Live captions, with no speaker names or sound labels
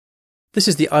This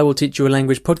is the I Will Teach You a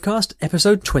Language podcast,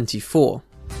 episode 24.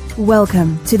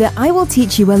 Welcome to the I Will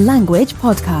Teach You a Language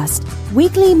podcast.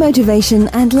 Weekly motivation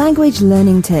and language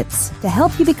learning tips to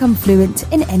help you become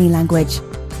fluent in any language.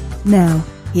 Now,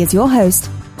 here's your host,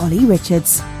 Ollie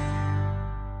Richards.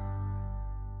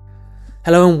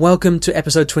 Hello and welcome to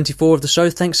episode 24 of the show.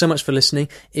 Thanks so much for listening.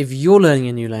 If you're learning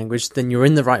a new language, then you're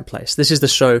in the right place. This is the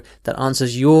show that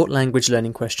answers your language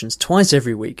learning questions twice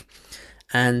every week.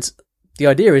 And the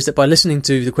idea is that by listening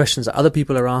to the questions that other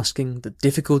people are asking, the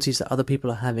difficulties that other people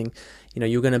are having,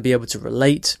 you're going to be able to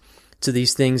relate to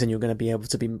these things, and you're going to be able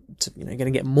to you're going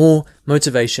to get more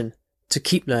motivation to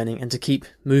keep learning and to keep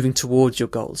moving towards your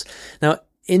goals. Now,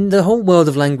 in the whole world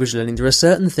of language learning, there are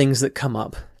certain things that come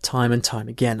up time and time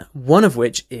again, one of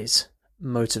which is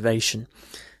motivation.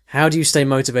 How do you stay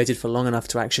motivated for long enough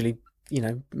to actually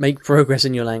make progress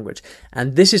in your language?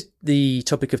 And this is the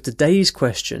topic of today's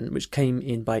question, which came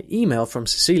in by email from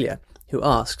Cecilia, who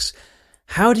asks,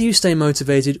 how do you stay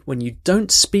motivated when you don't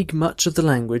speak much of the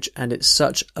language and it's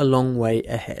such a long way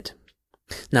ahead?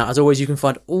 Now, as always, you can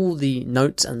find all the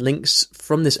notes and links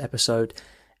from this episode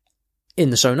in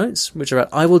the show notes, which are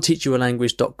at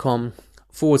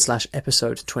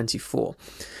iwillteachyoualanguage.com/episode 24.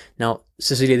 Now,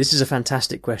 Cecilia, this is a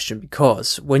fantastic question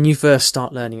because when you first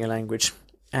start learning a language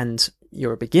and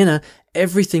you're a beginner,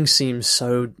 everything seems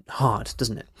so hard,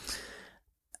 doesn't it?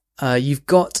 You've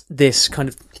got this kind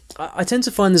of, I tend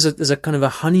to find there's a kind of a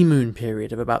honeymoon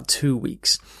period of about 2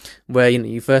 weeks where,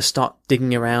 you first start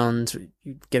digging around,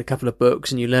 you get a couple of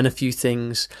books and you learn a few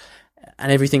things and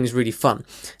everything's really fun.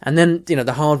 And then,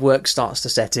 the hard work starts to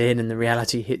set in and the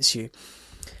reality hits you.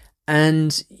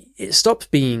 And it stops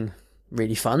being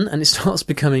really fun and it starts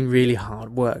becoming really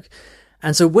hard work.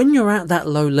 And so when you're at that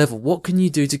low level, what can you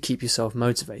do to keep yourself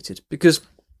motivated? Because,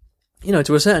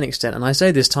 to a certain extent, and I say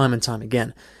this time and time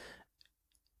again,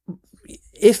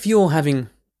 if you're having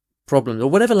problems, or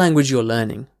whatever language you're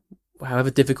learning,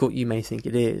 however difficult you may think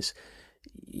it is,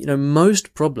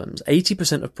 most problems,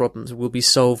 80% of problems will be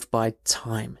solved by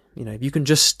time. If you can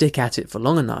just stick at it for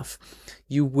long enough,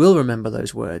 you will remember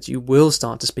those words. You will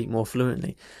start to speak more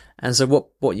fluently. And so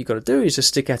what you've got to do is just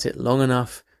stick at it long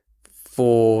enough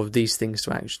for these things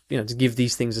to actually, to give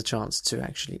these things a chance to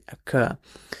actually occur.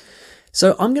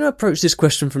 So I'm going to approach this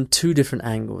question from two different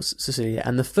angles, Cecilia.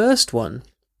 And the first one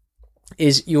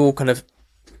is your kind of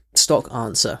stock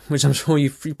answer, which I'm sure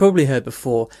you've probably heard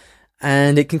before.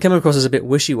 And it can come across as a bit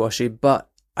wishy-washy, but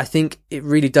I think it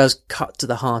really does cut to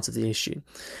the heart of the issue.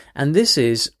 And this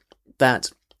is that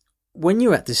when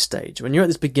you're at this stage, when you're at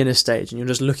this beginner stage and you're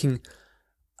just looking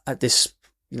at this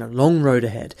long road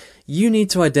ahead, you need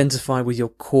to identify with your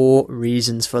core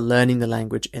reasons for learning the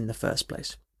language in the first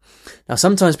place. Now,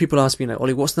 sometimes people ask me,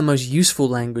 Ollie, what's the most useful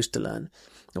language to learn?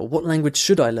 Or what language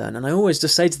should I learn? And I always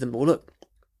just say to them, well, look,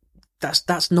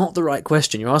 that's not the right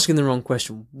question. You're asking the wrong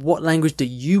question. What language do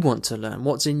you want to learn?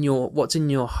 What's in your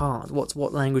heart?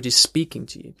 What language is speaking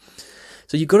to you?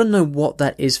 So you've got to know what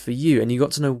that is for you, and you've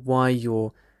got to know why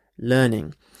you're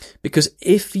learning. Because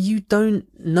if you don't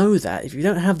know that, if you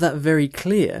don't have that very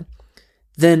clear,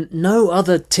 then no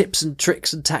other tips and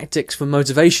tricks and tactics for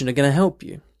motivation are going to help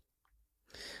you.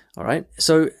 All right.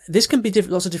 So this can be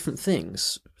lots of different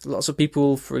things. Lots of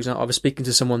people, for example, I was speaking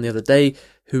to someone the other day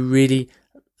who really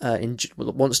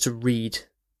wants to read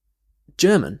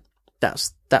German.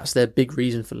 That's their big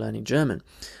reason for learning German.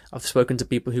 I've spoken to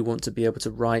people who want to be able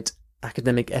to write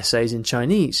academic essays in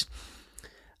Chinese.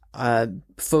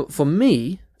 For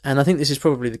me, and I think this is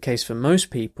probably the case for most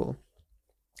people,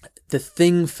 the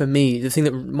thing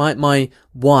that my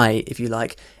why, if you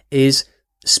like, is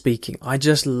speaking. I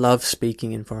just love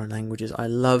speaking in foreign languages. I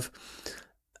love,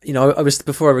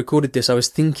 before I recorded this, I was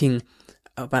thinking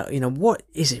about, what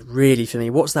is it really for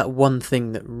me? What's that one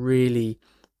thing that really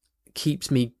keeps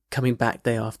me coming back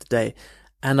day after day?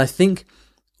 And I think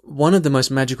one of the most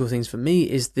magical things for me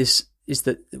is that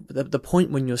the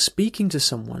point when you're speaking to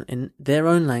someone in their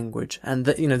own language and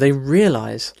that, they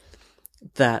realize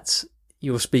that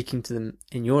you're speaking to them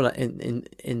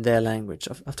in their language.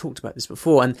 I've talked about this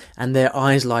before, and their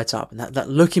eyes light up, and that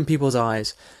look in people's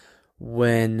eyes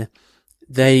when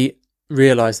they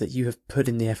realize that you have put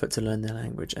in the effort to learn their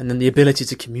language, and then the ability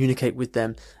to communicate with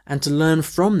them and to learn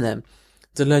from them,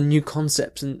 to learn new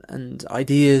concepts and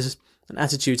ideas and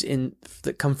attitudes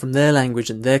that come from their language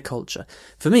and their culture.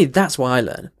 For me, that's why I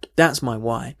learn. That's my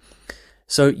why.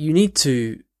 So you need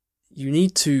to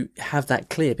have that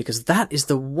clear, because that is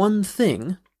the one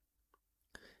thing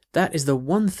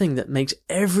that makes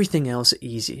everything else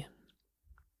easy.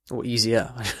 Or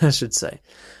easier, I should say.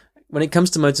 When it comes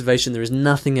to motivation, there is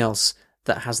nothing else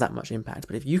that has that much impact.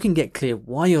 But if you can get clear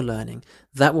why you're learning,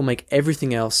 that will make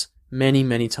everything else many,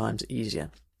 many times easier.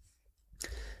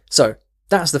 So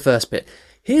that's the first bit.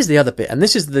 Here's the other bit, and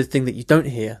this is the thing that you don't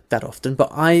hear that often, but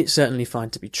I certainly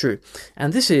find to be true.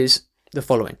 And this is the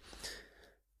following.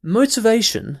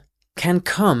 Motivation can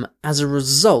come as a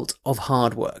result of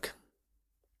hard work.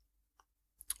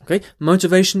 Okay?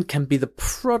 Motivation can be the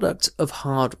product of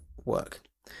hard work.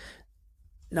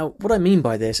 Now, what I mean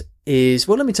by this is,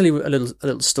 well, let me tell you a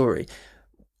little story.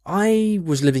 I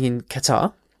was living in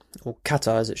Qatar, or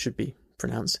Qatar as it should be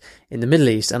pronounced, in the Middle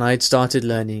East, and I had started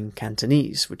learning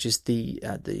Cantonese, which is the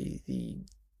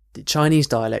Chinese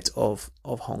dialect of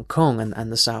Hong Kong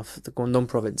and the south, the Guangdong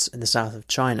province in the south of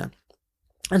China,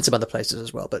 and some other places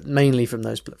as well, but mainly from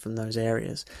those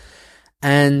areas.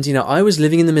 And I was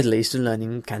living in the Middle East and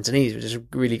learning Cantonese, which is a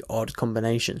really odd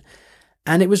combination,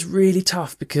 and it was really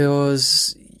tough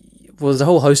because, well, there's a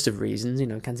whole host of reasons.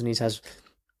 Cantonese has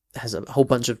a whole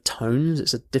bunch of tones.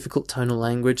 It's a difficult tonal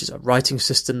language. It's a writing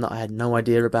system that I had no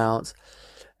idea about.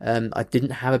 I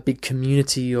didn't have a big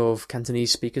community of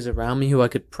Cantonese speakers around me who I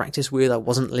could practice with. I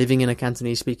wasn't living in a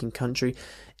Cantonese speaking country.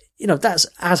 That's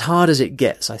as hard as it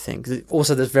gets, I think.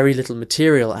 Also, there's very little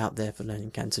material out there for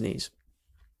learning Cantonese.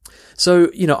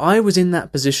 So, I was in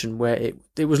that position where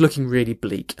it was looking really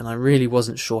bleak, and I really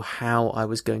wasn't sure how I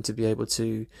was going to be able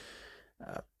to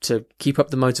keep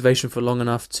up the motivation for long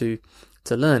enough to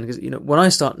learn. Because, when I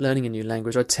start learning a new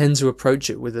language, I tend to approach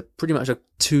it with pretty much a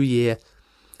 2-year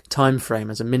time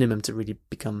frame as a minimum to really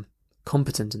become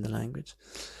competent in the language.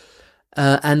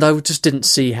 And I just didn't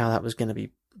see how that was going to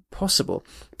be possible.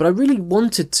 But I really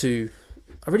wanted to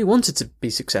be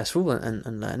successful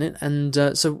and learn it. And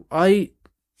so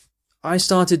I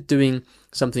started doing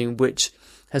something which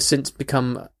has since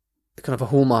become kind of a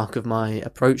hallmark of my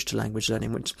approach to language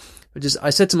learning, which is I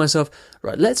said to myself,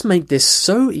 right, let's make this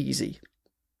so easy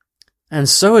and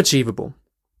so achievable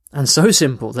and so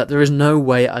simple that there is no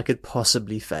way I could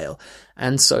possibly fail.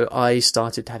 And so I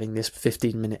started having this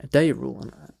 15-minute a day rule.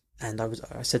 And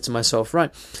I said to myself,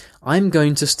 right, I'm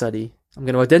going to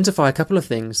identify a couple of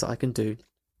things that I can do.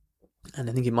 And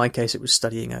I think in my case, it was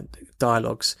studying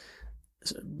dialogues,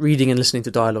 reading and listening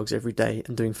to dialogues every day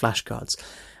and doing flashcards.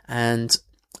 And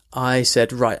I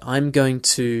said, right, I'm going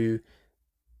to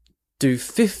do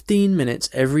 15 minutes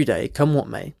every day, come what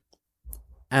may.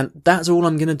 And that's all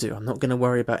I'm going to do. I'm not going to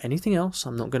worry about anything else.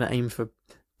 I'm not going to aim for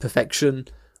perfection,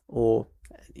 or,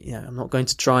 I'm not going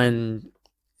to try and,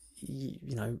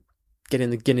 get in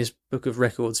the Guinness Book of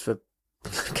Records for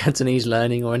Cantonese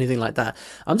learning or anything like that.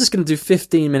 I'm just going to do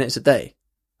 15 minutes a day.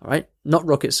 All right. Not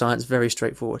rocket science, very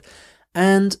straightforward.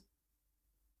 And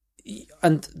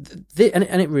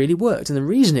it really worked. And the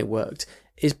reason it worked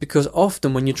is because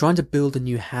often when you're trying to build a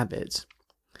new habit,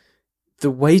 the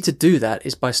way to do that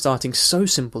is by starting so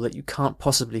simple that you can't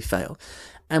possibly fail.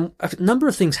 And a number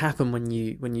of things happen when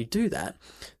you do that,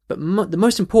 but the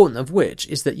most important of which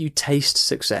is that you taste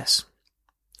success.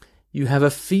 You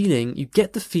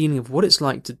get the feeling of what it's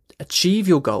like to achieve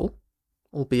your goal,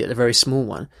 albeit a very small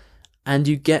one, and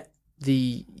you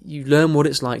learn what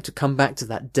it's like to come back to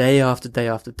that day after day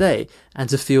after day and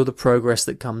to feel the progress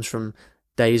that comes from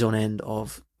days on end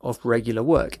of regular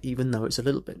work, even though it's a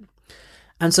little bit.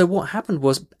 And so what happened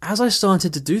was, as I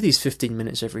started to do these 15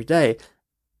 minutes every day,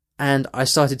 and I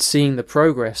started seeing the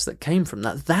progress that came from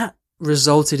that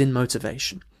resulted in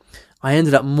motivation. I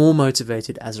ended up more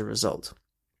motivated as a result.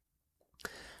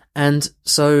 And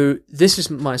so this is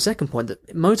my second point,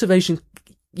 that motivation,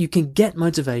 you can get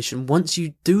motivation once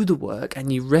you do the work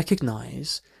and you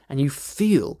recognize and you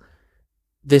feel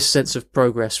this sense of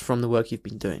progress from the work you've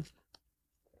been doing.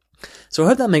 So I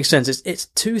hope that makes sense. It's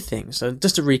two things. So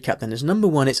just to recap then, is number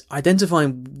one, it's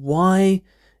identifying why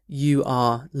you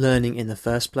are learning in the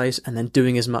first place and then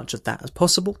doing as much of that as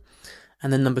possible.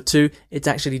 And then number two, it's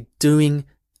actually doing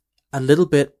a little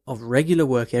bit of regular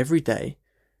work every day,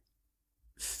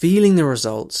 feeling the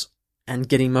results and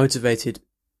getting motivated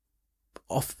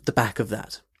off the back of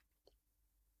that.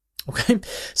 Okay,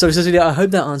 so Cecilia, I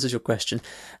hope that answers your question.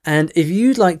 And if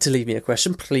you'd like to leave me a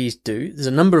question, please do. There's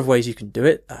a number of ways you can do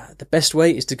it. The best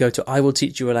way is to go to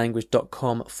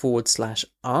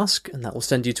iwillteachyoualanguage.com/ask, and that will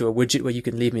send you to a widget where you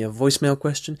can leave me a voicemail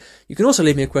question. You can also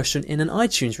leave me a question in an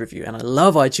iTunes review, and I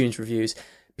love iTunes reviews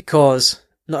because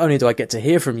not only do I get to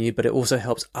hear from you, but it also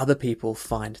helps other people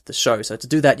find the show. So to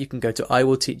do that, you can go to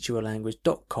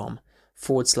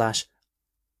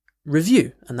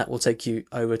iwillteachyoualanguage.com/review, and that will take you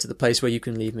over to the place where you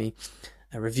can leave me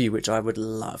a review, which I would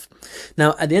love.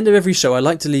 Now, at the end of every show, I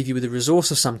like to leave you with a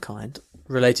resource of some kind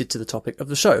related to the topic of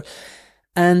the show.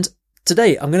 And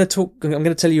today, I'm going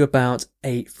to tell you about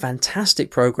a fantastic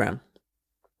program.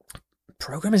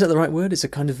 Program, is that the right word? It's a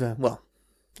kind of I'm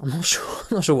not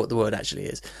sure what the word actually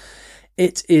is.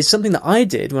 It is something that I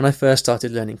did when I first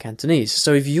started learning Cantonese.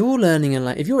 So if you're learning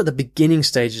if you're at the beginning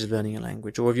stages of learning a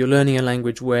language, or if you're learning a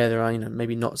language where there are,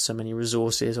 maybe not so many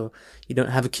resources, or you don't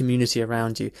have a community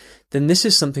around you, then this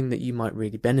is something that you might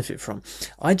really benefit from.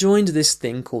 I joined this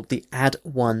thing called the Add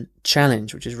One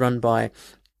Challenge, which is run by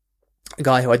a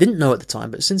guy who I didn't know at the time,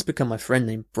 but since become my friend,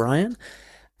 named Brian.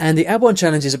 And the Add One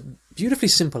Challenge is a beautifully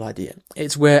simple idea.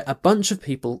 It's where a bunch of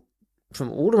people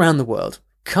from all around the world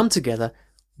come together,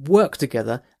 work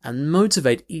together, and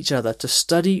motivate each other to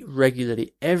study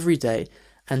regularly every day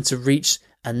and to reach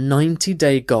a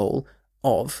 90-day goal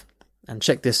of, and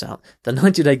check this out, the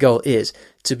 90-day goal is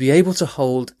to be able to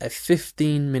hold a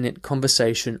 15-minute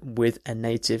conversation with a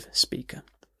native speaker.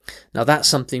 Now that's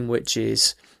something which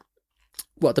is,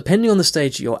 well, depending on the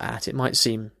stage you're at, it might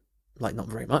seem like not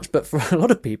very much, but for a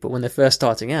lot of people when they're first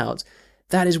starting out,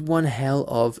 that is one hell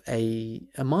of a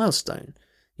milestone.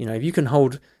 If you can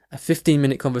hold a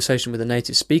 15-minute conversation with a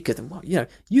native speaker, then, well,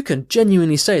 you can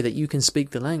genuinely say that you can speak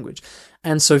the language.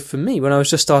 And so for me, when I was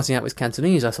just starting out with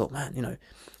Cantonese, I thought, man,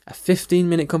 a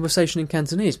 15-minute conversation in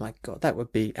Cantonese, my God, that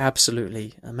would be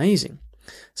absolutely amazing.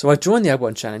 So I joined the Add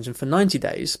One Challenge, and for 90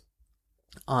 days,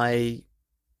 I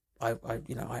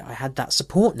had that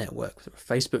support network, a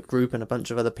Facebook group and a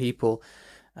bunch of other people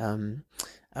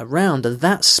around, and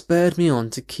that spurred me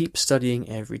on to keep studying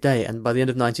every day. And by the end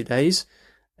of 90 days,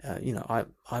 I'd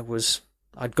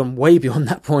gone way beyond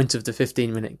that point of the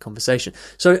 15-minute conversation.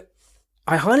 So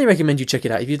I highly recommend you check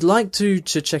it out. If you'd like to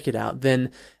check it out,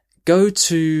 then go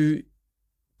to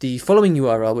the following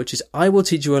URL, which is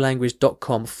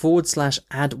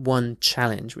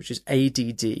iwillteachyoualanguage.com/add1challenge, which is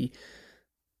ADD,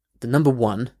 the number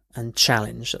 1 and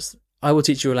challenge. That's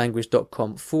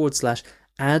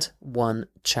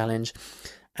iwillteachyoualanguage.com/add1challenge.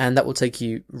 And that will take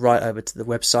you right over to the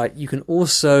website.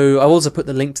 I'll also put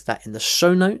the link to that in the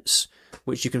show notes,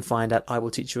 which you can find at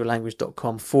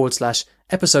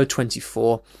iwillteachyoualanguage.com/episode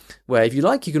 24, where if you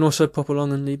like, you can also pop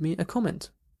along and leave me a comment.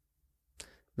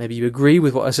 Maybe you agree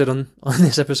with what I said on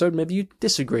this episode, maybe you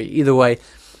disagree. Either way,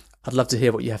 I'd love to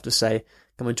hear what you have to say.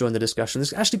 Come and join the discussion.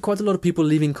 There's actually quite a lot of people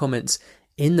leaving comments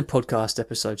in the podcast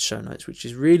episode show notes, which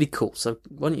is really cool. So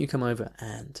why don't you come over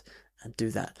and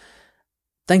do that?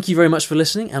 Thank you very much for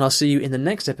listening, and I'll see you in the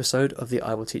next episode of the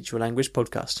I Will Teach You a Language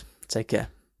podcast. Take care.